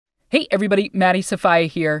Hey, everybody, Maddie Sofia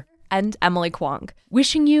here. And Emily Kwong.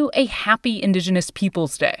 Wishing you a happy Indigenous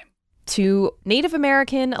Peoples Day. To Native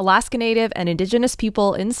American, Alaska Native, and Indigenous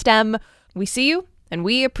people in STEM, we see you and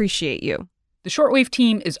we appreciate you. The Shortwave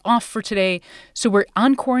team is off for today, so we're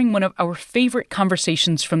encoring one of our favorite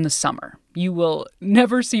conversations from the summer. You will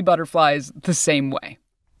never see butterflies the same way.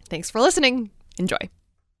 Thanks for listening. Enjoy.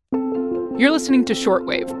 You're listening to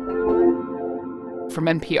Shortwave from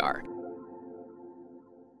NPR.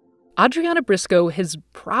 Adriana Briscoe has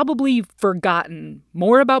probably forgotten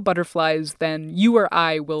more about butterflies than you or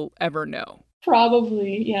I will ever know.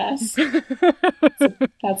 Probably, yes.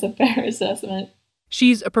 That's a fair assessment.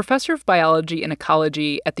 She's a professor of biology and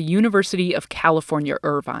ecology at the University of California,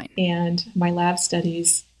 Irvine. And my lab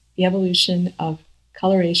studies the evolution of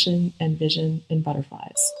coloration and vision in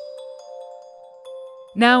butterflies.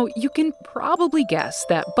 Now, you can probably guess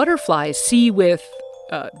that butterflies see with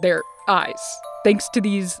their eyes, thanks to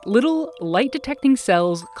these little light-detecting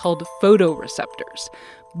cells called photoreceptors.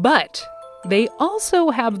 But they also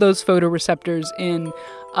have those photoreceptors in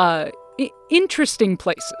interesting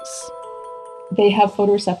places. They have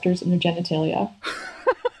photoreceptors in their genitalia.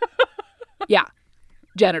 Yeah,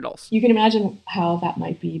 genitals. You can imagine how that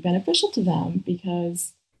might be beneficial to them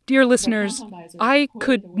because... Dear listeners, I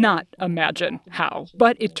could not imagine how,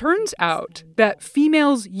 but it turns out that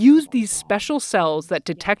females use these special cells that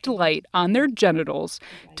detect light on their genitals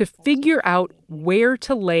to figure out where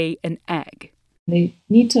to lay an egg. They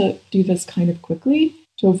need to do this kind of quickly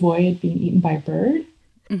to avoid being eaten by a bird.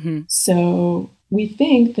 Mm-hmm. So we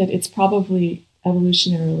think that it's probably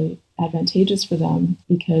evolutionarily advantageous for them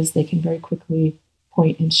because they can very quickly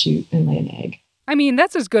point and shoot and lay an egg. I mean,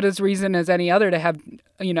 that's as good as reason as any other to have,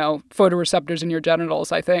 photoreceptors in your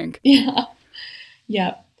genitals, I think.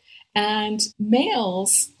 Yeah. And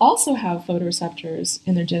males also have photoreceptors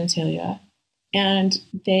in their genitalia, and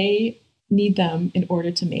they need them in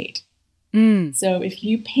order to mate. Mm. So if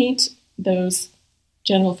you paint those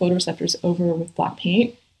genital photoreceptors over with black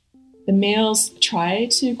paint, the males try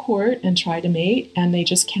to court and try to mate, and they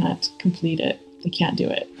just can't complete it. They can't do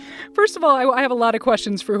it. First of all, I have a lot of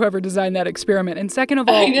questions for whoever designed that experiment. And second of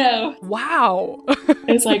all, I know. Wow.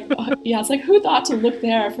 It's like, who thought to look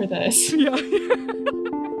there for this? Yeah.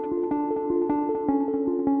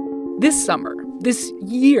 This summer, this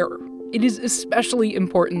year, it is especially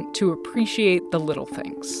important to appreciate the little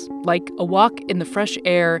things, like a walk in the fresh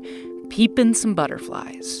air, peeping some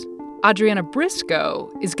butterflies. Adriana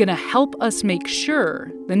Briscoe is going to help us make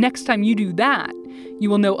sure the next time you do that, you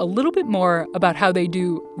will know a little bit more about how they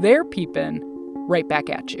do their peepin' right back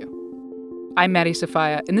at you. I'm Maddie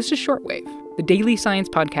Sofia, and this is Shortwave, the daily science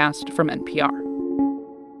podcast from NPR.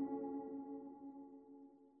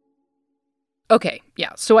 Okay,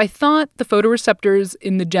 yeah, so I thought the photoreceptors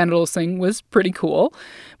in the genitals thing was pretty cool,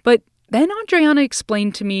 but then Adriana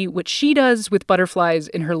explained to me what she does with butterflies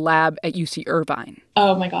in her lab at UC Irvine.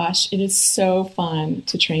 Oh my gosh, it is so fun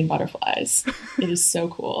to train butterflies. It is so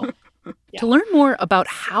cool. Yeah. To learn more about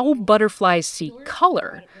how butterflies see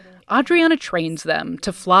color, Adriana trains them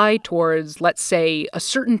to fly towards, let's say, a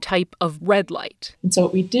certain type of red light. And so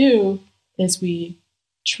what we do is we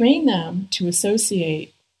train them to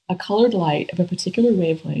associate a colored light of a particular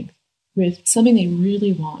wavelength with something they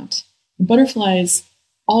really want. And butterflies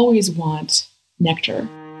always want nectar.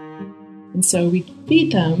 And so we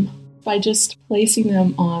feed them by just placing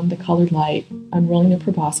them on the colored light, unrolling their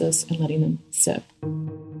proboscis, and letting them sip.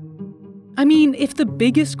 I mean, if the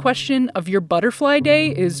biggest question of your butterfly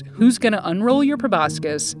day is who's going to unroll your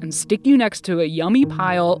proboscis and stick you next to a yummy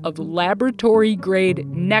pile of laboratory-grade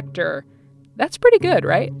nectar, that's pretty good,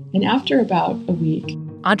 right? And after about a week,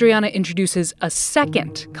 Adriana introduces a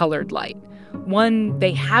second colored light, one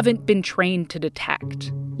they haven't been trained to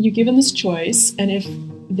detect. You give them this choice, and if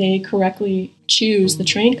they correctly choose the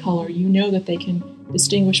trained color, you know that they can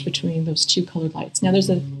distinguish between those two colored lights. Now, there's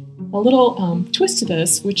a little twist to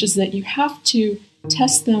this, which is that you have to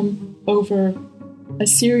test them over a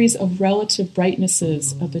series of relative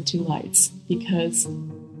brightnesses of the two lights, because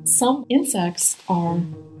some insects are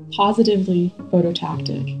positively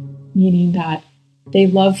phototactic, meaning that they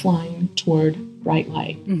love flying toward bright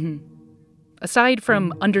light. Mm-hmm. Aside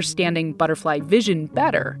from understanding butterfly vision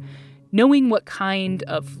better, knowing what kind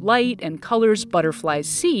of light and colors butterflies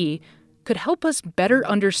see could help us better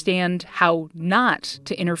understand how not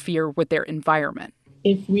to interfere with their environment.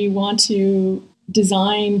 If we want to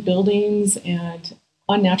design buildings and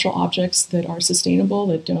unnatural objects that are sustainable,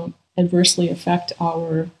 that don't adversely affect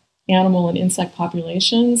our animal and insect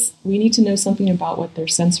populations, we need to know something about what their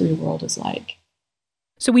sensory world is like.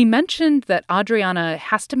 So we mentioned that Adriana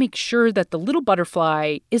has to make sure that the little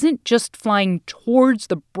butterfly isn't just flying towards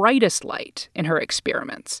the brightest light in her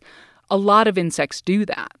experiments. A lot of insects do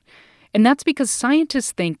that. And that's because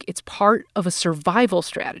scientists think it's part of a survival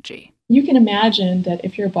strategy. You can imagine that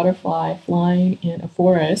if you're a butterfly flying in a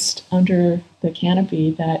forest under the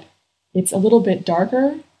canopy, that it's a little bit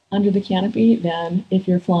darker under the canopy than if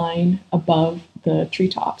you're flying above the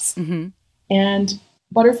treetops. Mm-hmm. And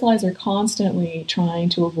butterflies are constantly trying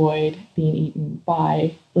to avoid being eaten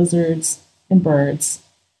by lizards and birds.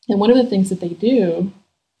 And one of the things that they do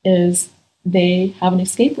is they have an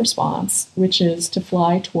escape response, which is to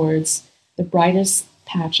fly towards the brightest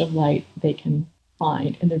patch of light they can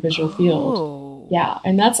find in their visual field. Yeah,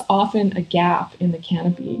 and that's often a gap in the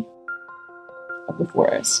canopy of the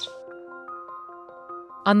forest.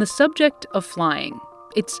 On the subject of flying,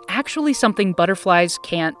 it's actually something butterflies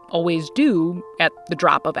can't always do at the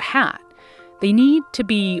drop of a hat. They need to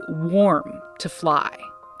be warm to fly,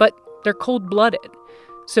 but they're cold-blooded.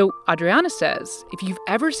 So Adriana says if you've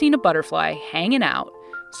ever seen a butterfly hanging out,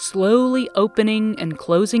 slowly opening and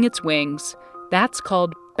closing its wings, that's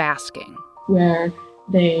called basking. Where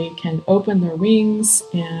they can open their wings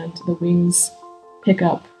and the wings pick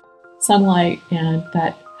up sunlight and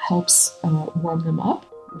that helps warm them up.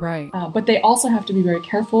 Right. But they also have to be very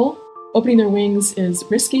careful. Opening their wings is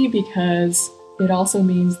risky because it also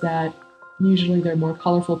means that usually their more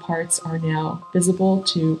colorful parts are now visible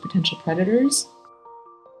to potential predators.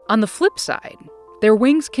 On the flip side, their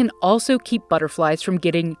wings can also keep butterflies from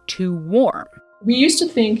getting too warm. We used to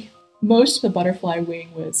think most of the butterfly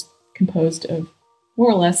wing was composed of more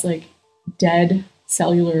or less like dead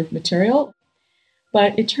cellular material.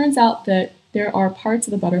 But it turns out that there are parts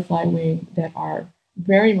of the butterfly wing that are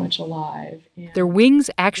very much alive. Their wings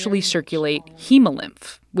actually circulate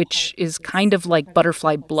hemolymph, which is kind of like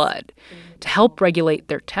butterfly blood, to help regulate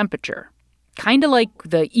their temperature. Kind of like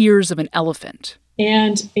the ears of an elephant.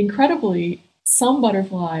 And incredibly, some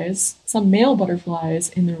butterflies, some male butterflies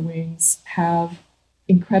in their wings have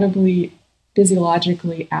incredibly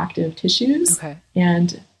physiologically active tissues. Okay.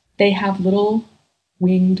 And they have little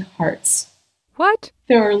winged hearts. What?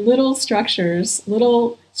 There are little structures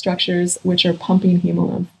which are pumping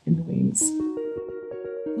hemolymph in the wings.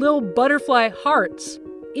 Little butterfly hearts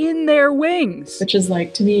in their wings. Which is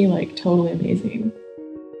to me, totally amazing.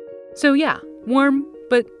 So yeah, warm,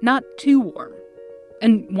 but not too warm.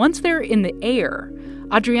 And once they're in the air,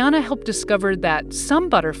 Adriana helped discover that some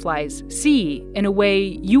butterflies see in a way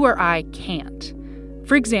you or I can't.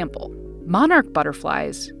 For example, monarch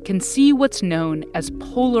butterflies can see what's known as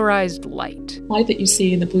polarized light. Light that you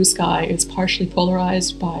see in the blue sky is partially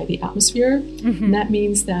polarized by the atmosphere. Mm-hmm. And that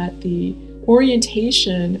means that the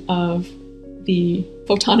orientation of the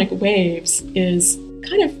photonic waves is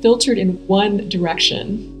kind of filtered in one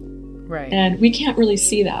direction. Right. And we can't really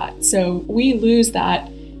see that. So we lose that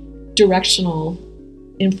directional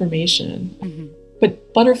information. Mm-hmm.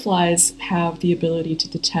 But butterflies have the ability to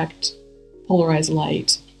detect polarized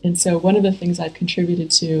light. And so one of the things I've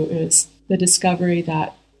contributed to is the discovery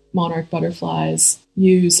that monarch butterflies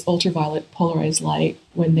use ultraviolet polarized light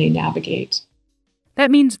when they navigate.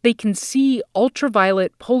 That means they can see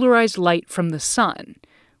ultraviolet polarized light from the sun,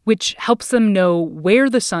 which helps them know where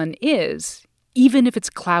the sun is, even if it's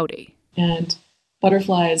cloudy. And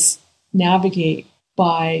butterflies navigate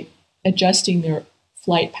by adjusting their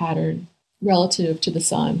flight pattern relative to the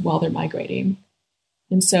sun while they're migrating.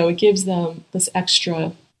 And so it gives them this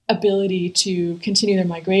extra ability to continue their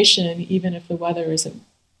migration even if the weather isn't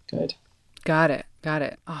good. Got it.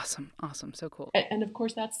 Awesome. So cool. And of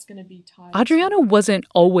course, that's going to be tied. Adriana wasn't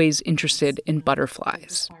always interested in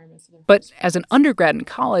butterflies. But as an undergrad in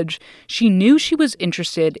college, she knew she was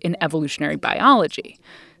interested in evolutionary biology.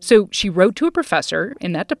 So she wrote to a professor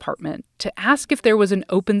in that department to ask if there was an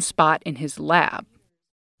open spot in his lab.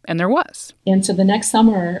 And there was. And so the next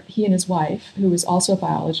summer, he and his wife, who was also a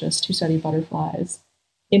biologist who studied butterflies,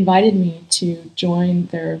 invited me to join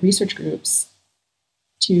their research groups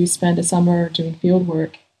to spend a summer doing field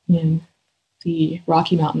work in the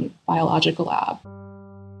Rocky Mountain Biological Lab.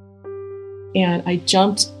 And I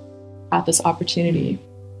jumped at this opportunity.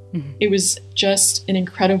 Mm-hmm. It was just an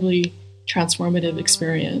incredibly transformative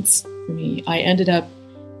experience for me. I ended up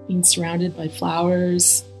being surrounded by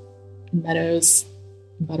flowers and meadows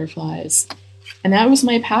and butterflies. And that was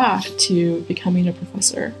my path to becoming a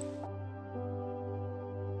professor.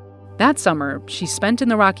 That summer she spent in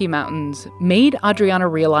the Rocky Mountains made Adriana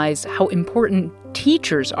realize how important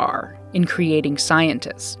teachers are in creating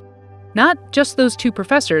scientists. Not just those two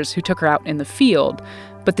professors who took her out in the field,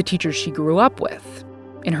 but the teachers she grew up with,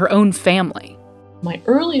 in her own family. My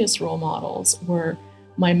earliest role models were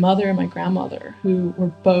my mother and my grandmother, who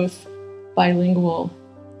were both bilingual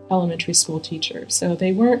elementary school teachers. So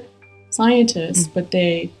they weren't scientists, but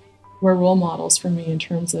they were role models for me in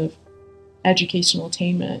terms of educational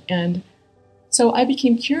attainment. And so I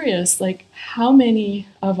became curious, like, how many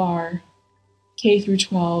of our K through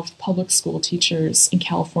 12 public school teachers in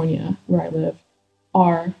California, where I live,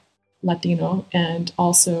 are Latino and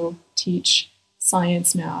also teach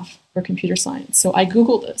science, math, or computer science. So I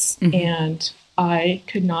Googled this and I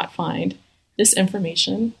could not find this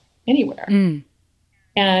information anywhere.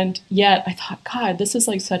 And yet I thought, God, this is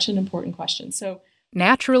like such an important question. So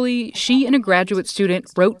naturally, she and a graduate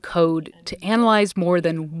student wrote code to analyze more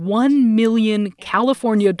than 1 million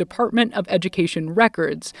California Department of Education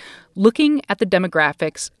records, looking at the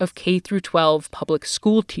demographics of K through 12 public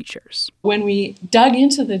school teachers. When we dug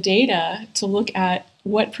into the data to look at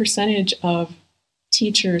what percentage of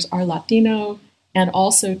teachers are Latino and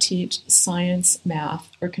also teach science, math,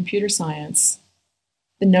 or computer science,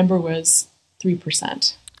 the number was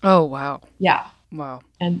 3%. Oh, wow. Yeah. Wow.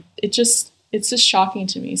 And it's just shocking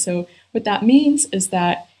to me. So what that means is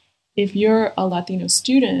that if you're a Latino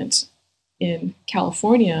student in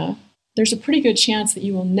California, there's a pretty good chance that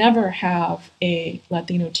you will never have a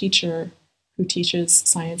Latino teacher who teaches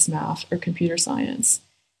science, math, or computer science.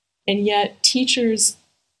 And yet teachers,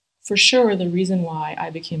 for sure, are the reason why I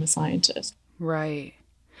became a scientist. Right.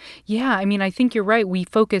 Yeah, I mean, I think you're right. We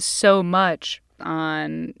focus so much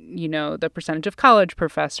on, the percentage of college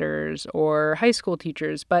professors or high school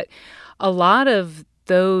teachers, but a lot of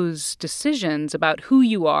those decisions about who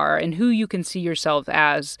you are and who you can see yourself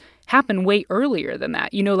as happen way earlier than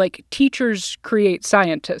that. Like teachers create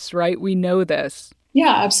scientists, right? We know this.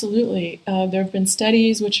 Yeah, absolutely. There have been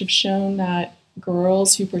studies which have shown that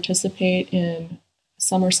girls who participate in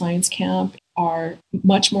summer science camp are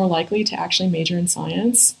much more likely to actually major in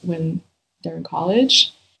science when they're in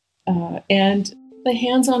college. And the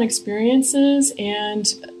hands-on experiences and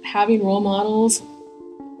having role models,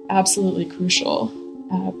 absolutely crucial,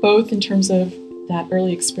 both in terms of that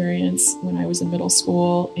early experience when I was in middle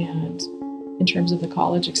school and in terms of the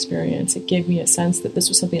college experience. It gave me a sense that this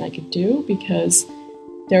was something I could do because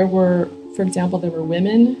there were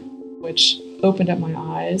women, which opened up my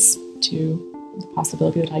eyes to the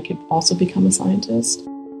possibility that I could also become a scientist.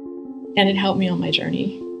 And it helped me on my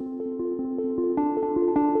journey.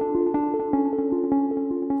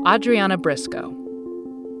 Adriana Briscoe.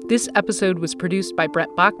 This episode was produced by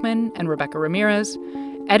Brent Bachman and Rebecca Ramirez,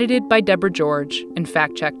 edited by Deborah George, and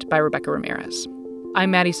fact-checked by Rebecca Ramirez. I'm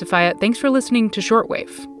Maddie Sofia. Thanks for listening to Shortwave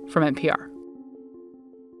from NPR.